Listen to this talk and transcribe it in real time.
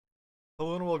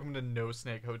Hello and welcome to No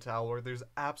Snake Hotel, where there's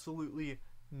absolutely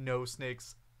no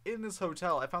snakes in this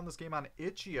hotel. I found this game on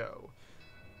itch.io.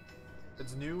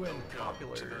 It's new and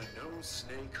popular. Welcome to the No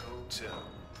Snake Hotel,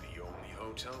 the only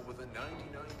hotel with a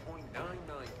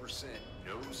 99.99%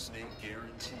 no snake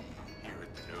guarantee. Here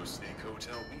at the No Snake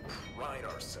Hotel, we pride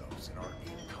ourselves in our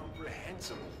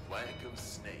incomprehensible lack of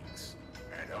snakes.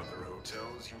 At other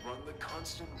hotels, you run the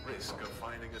constant risk of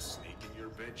finding a snake in your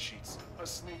bed sheets, a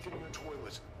snake in your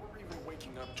toilet, or even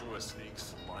waking up to a snake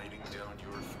sliding down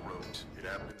your throat. It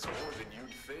happens more than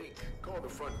you'd think. Call the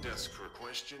front desk for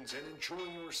questions and enjoy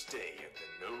your stay at the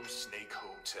No Snake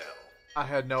Hotel. I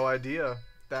had no idea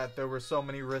that there were so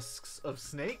many risks of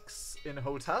snakes in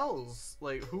hotels.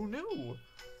 Like, who knew?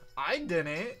 I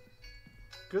didn't.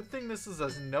 Good thing this is a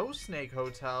no snake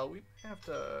hotel. We have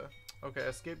to... Okay,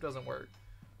 escape doesn't work.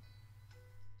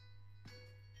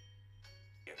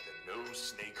 At the No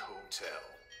Snake Hotel.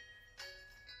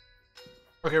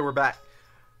 Okay, we're back.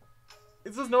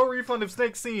 It says no refund of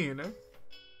snake seen.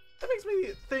 That makes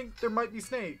me think there might be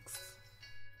snakes.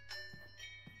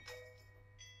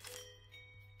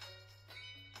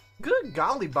 Good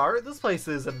golly, Bart, this place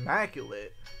is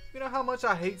immaculate. You know how much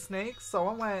I hate snakes, so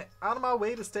I went out of my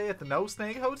way to stay at the No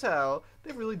Snake Hotel.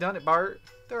 They've really done it, Bart.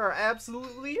 There are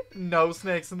absolutely no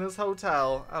snakes in this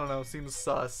hotel. I don't know, seems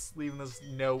sus, leaving this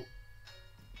note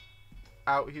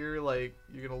out here. Like,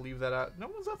 you're gonna leave that out? No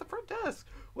one's at the front desk.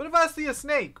 What if I see a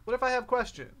snake? What if I have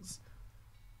questions?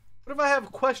 What if I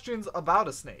have questions about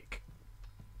a snake?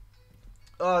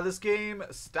 This game,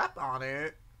 step on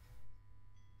it.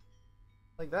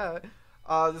 Like that.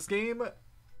 This game,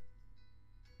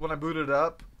 when I booted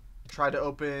up, tried to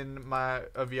open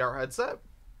a VR headset.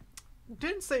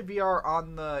 Didn't say VR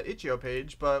on the itch.io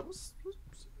page, but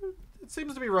it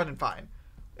seems to be running fine.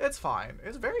 It's fine.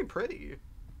 It's very pretty.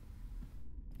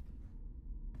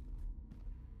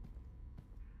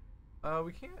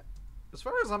 We can't, as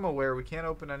far as I'm aware, we can't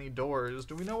open any doors.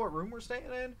 Do we know what room we're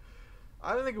staying in?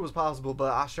 I didn't think it was possible,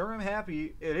 but I sure am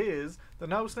happy it is. The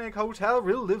No Snake Hotel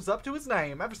really lives up to its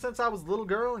name. Ever since I was a little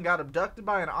girl and got abducted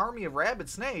by an army of rabid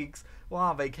snakes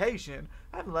while on vacation,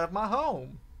 I haven't left my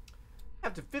home.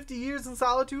 After 50 years in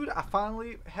solitude, I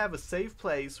finally have a safe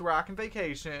place where I can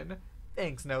vacation.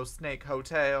 Thanks, No Snake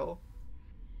Hotel.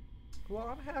 Well,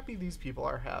 I'm happy these people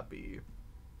are happy.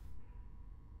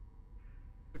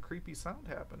 The creepy sound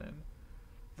happening.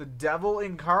 The devil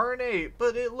incarnate,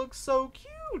 but it looks so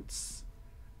cute.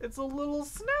 It's a little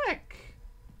snake.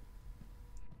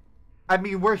 I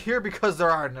mean, we're here because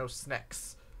there are no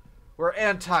snakes. We're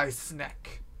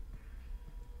anti-snake.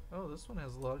 Oh, this one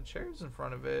has a lot of chairs in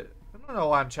front of it. I don't know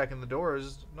why I'm checking the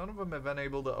doors. None of them have been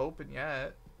able to open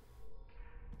yet.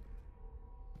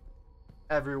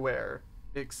 Everywhere.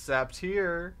 Except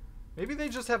here. Maybe they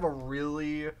just have a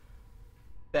really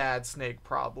bad snake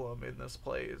problem in this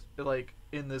place. Like,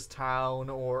 in this town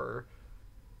or,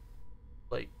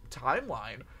 like,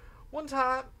 timeline. One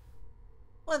time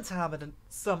at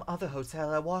some other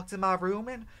hotel, I walked in my room,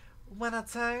 and when I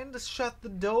turned to shut the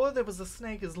door, there was a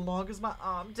snake as long as my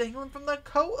arm dangling from the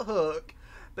coat hook.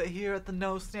 But here at the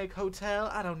No Snake Hotel,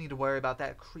 I don't need to worry about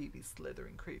that creepy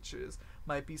slithering creatures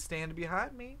might be standing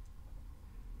behind me.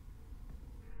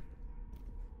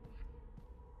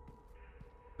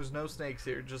 There's no snakes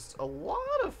here, just a lot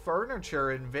of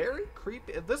furniture and very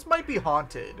creepy. This might be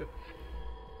haunted.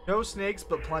 No snakes,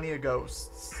 but plenty of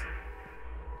ghosts.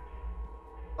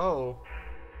 Oh.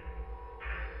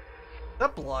 Is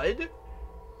that blood?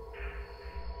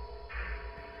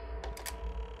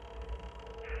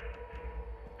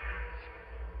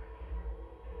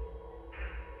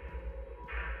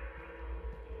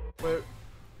 Wait.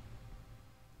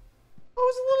 Oh,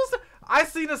 it's a little... I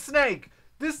seen a snake!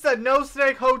 This said No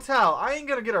Snake Hotel. I ain't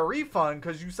gonna get a refund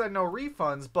because you said no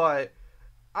refunds, but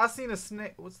I seen a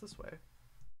snake. What's this way?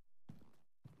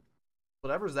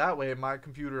 Whatever's that way, my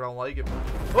computer don't like it.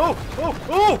 Oh! Oh!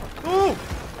 Oh! Oh!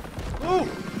 Oh!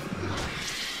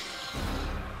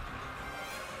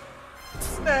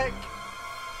 Snack!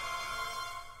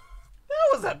 That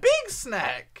was a big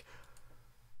snack!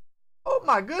 Oh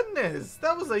my goodness!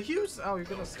 That was a huge... Oh, you're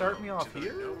gonna start me off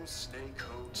here? No Snake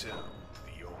Hotel.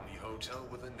 Hotel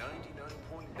with a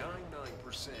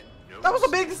 99.99% no. That was a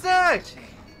big snack!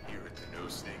 Here at the No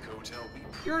Snake Hotel,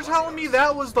 you're telling me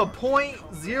that was the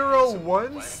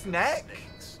 .01 snack?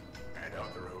 At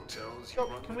other hotels, Yo,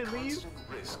 can we leave?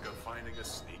 Risk of finding a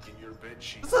snake in your bed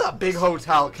sheet. This is a big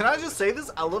hotel. Can I just say this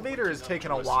elevator is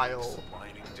taking a while?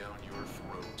 Sliding down your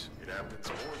throat. It happens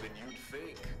more than you'd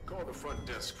think. Call the front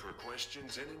desk for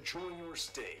questions and enjoy your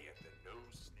stay at the No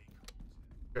Snake Hotel.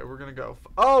 Okay, we're gonna go.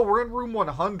 Oh, we're in room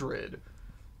 100.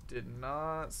 did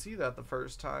not see that the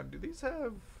first time. Do these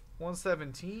have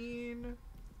 117?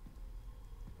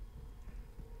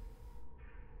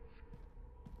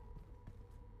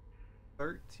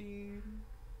 $13,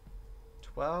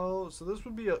 $12. So this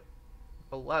would be a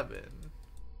 11.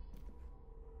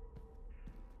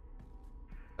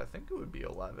 I think it would be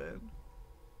 11.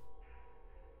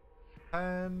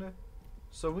 10.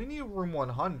 So we need room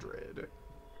 100.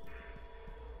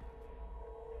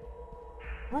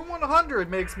 Room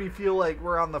 100 makes me feel like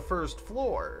we're on the first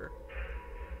floor.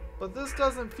 But this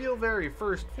doesn't feel very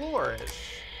first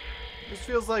floor-ish. This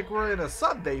feels like we're in a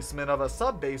sub-basement of a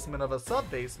sub-basement of a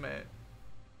sub-basement.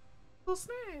 Little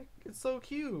snake. It's so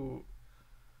cute.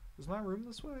 Is my room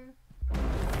this way?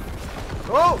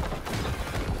 Oh!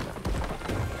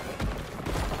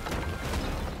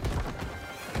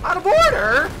 Out of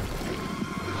order?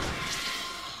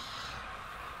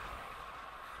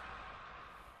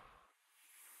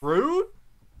 Rude?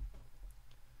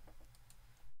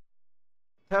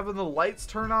 Having the lights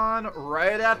turn on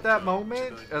right at that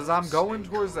moment as I'm going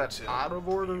towards that out of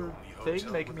order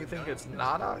thing, making me think it's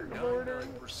not out of order.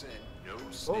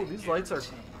 Oh, these lights are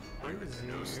crazy. At the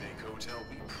No Snake Hotel,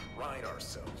 we pride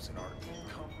ourselves in our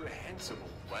incomprehensible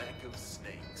lack of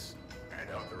snakes. At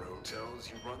other hotels,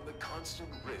 you run the constant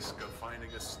risk of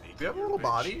finding a snake. Do you have a little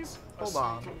body? Hold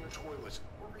on. In your toilet,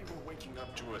 or even waking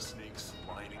up to a snake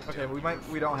sliding. Okay,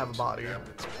 we don't have a body.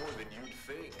 Happens more than you'd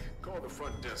think. Call the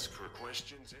front desk for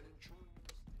questions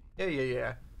and enjoy.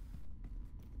 Yeah.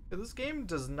 This game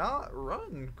does not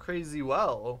run crazy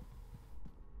well.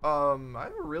 I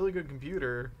have a really good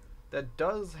computer that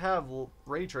does have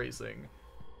ray tracing.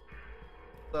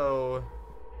 So,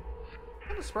 I'm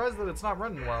kind of surprised that it's not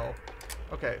running well.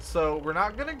 Okay, so we're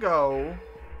not gonna go.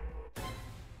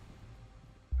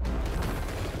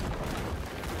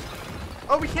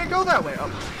 Oh, we can't go that way.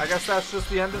 Oh, I guess that's just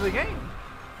the end of the game.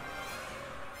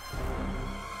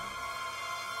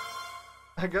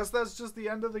 I guess that's just the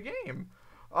end of the game.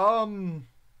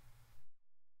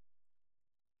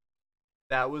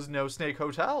 That was No Snake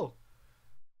Hotel,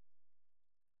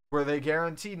 where they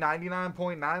guarantee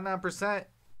 99.99%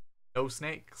 no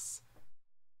snakes.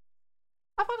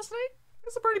 I found a snake.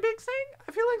 It's a pretty big snake.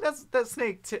 I feel like that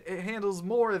snake it handles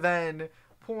more than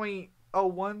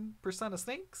 0.01% of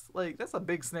snakes. Like, that's a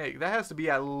big snake. That has to be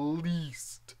at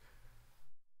least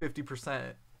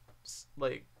 50%.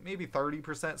 Like, maybe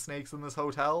 30% snakes in this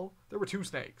hotel. There were 2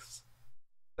 snakes.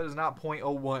 That is not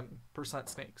 0.01%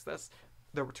 snakes.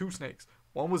 There were 2 snakes.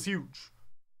 One was huge.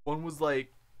 One was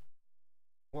like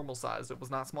normal size. It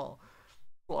was not small.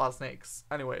 A lot of snakes.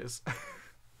 Anyways.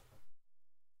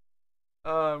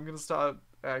 I'm gonna stop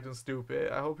acting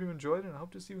stupid. I hope you enjoyed it, and I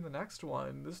hope to see you in the next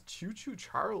one. This Choo Choo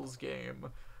Charles game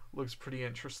looks pretty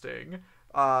interesting.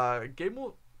 Game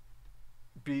will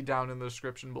be down in the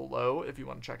description below if you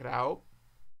want to check it out.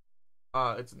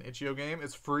 It's an itch.io game.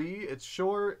 It's free. It's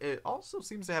short. It also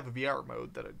seems to have a VR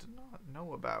mode that I did not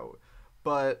know about.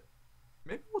 But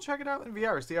maybe we'll check it out in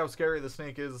VR. See how scary the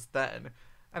snake is then.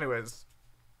 Anyways.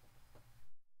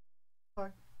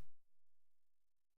 Bye.